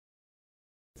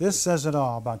This says it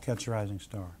all about Catch a Rising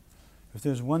Star. If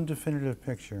there's one definitive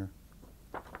picture,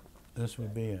 this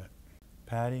would be it.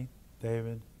 Patty,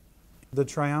 David, the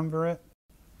triumvirate.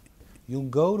 You'll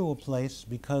go to a place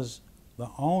because the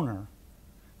owner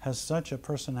has such a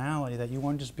personality that you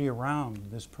want to just be around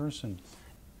this person.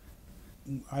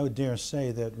 I would dare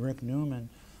say that Rick Newman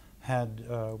had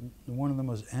one of the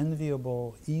most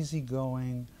enviable,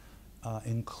 easygoing,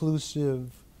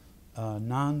 inclusive,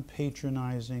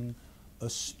 non-patronizing,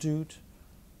 astute,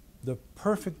 the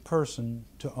perfect person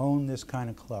to own this kind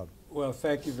of club. Well,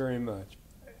 thank you very much.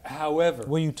 However...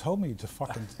 Well, you told me to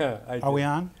fucking... Are we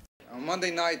on? On Monday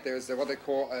night, there's what they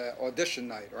call audition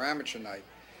night or amateur night.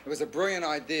 It was a brilliant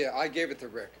idea. I gave it to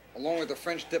Rick, along with the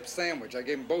French dip sandwich. I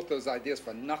gave him both those ideas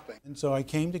for nothing. And so I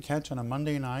came to Catch on a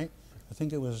Monday night. I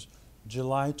think it was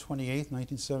July 28th,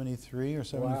 1973 or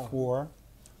 74. Wow.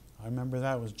 I remember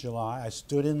that was July. I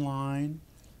stood in line.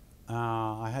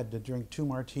 I had to drink 2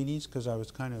 martinis because I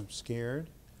was kind of scared.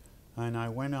 And I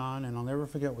went on, and I'll never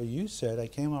forget what you said. I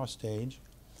came off stage,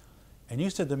 and you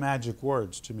said the magic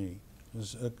words to me.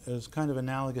 It was kind of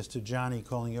analogous to Johnny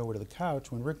calling you over to the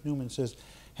couch when Rick Newman says,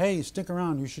 "Hey, stick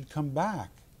around, you should come back."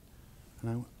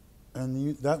 And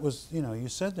that was, you know, you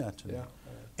said that to me. Yeah.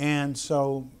 And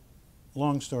so,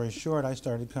 long story short, I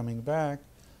started coming back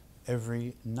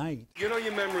every night. You know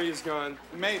your memory is gone?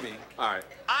 Maybe. All right.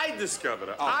 I discovered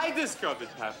it. I discovered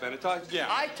Pat Benatar. Yeah.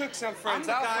 I took some I'm friends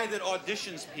the out. guy that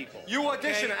auditions people. You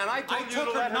auditioned, okay? and I told you to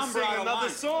her let her number sing out of another line.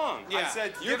 song. Yeah. I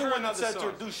said, you're the give her one that another said to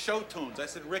song. her do show tunes. I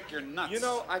said, Rick, you're nuts. You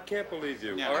know, I can't believe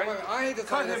you. Yeah. All right? I hate to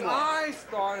tell you this. I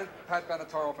started Pat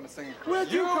Benatar off in a singing career.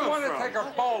 Where'd you come want to from? take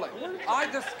her bowling.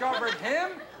 I discovered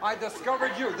him. I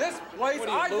discovered you. This place,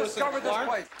 I discovered this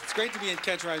place. It's great to be at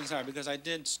Catch a Rising Star because I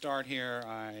did start here.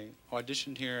 I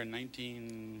auditioned here in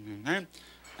 19...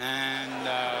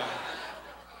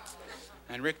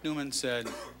 And Rick Newman said,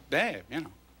 "Babe, you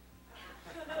know."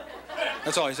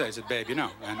 That's all he said. He said, "Babe, you know."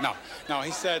 And no,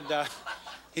 he said,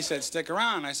 "Stick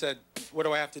around." I said, "What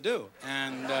do I have to do?"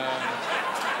 And the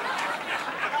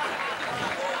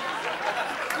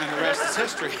rest is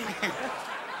history.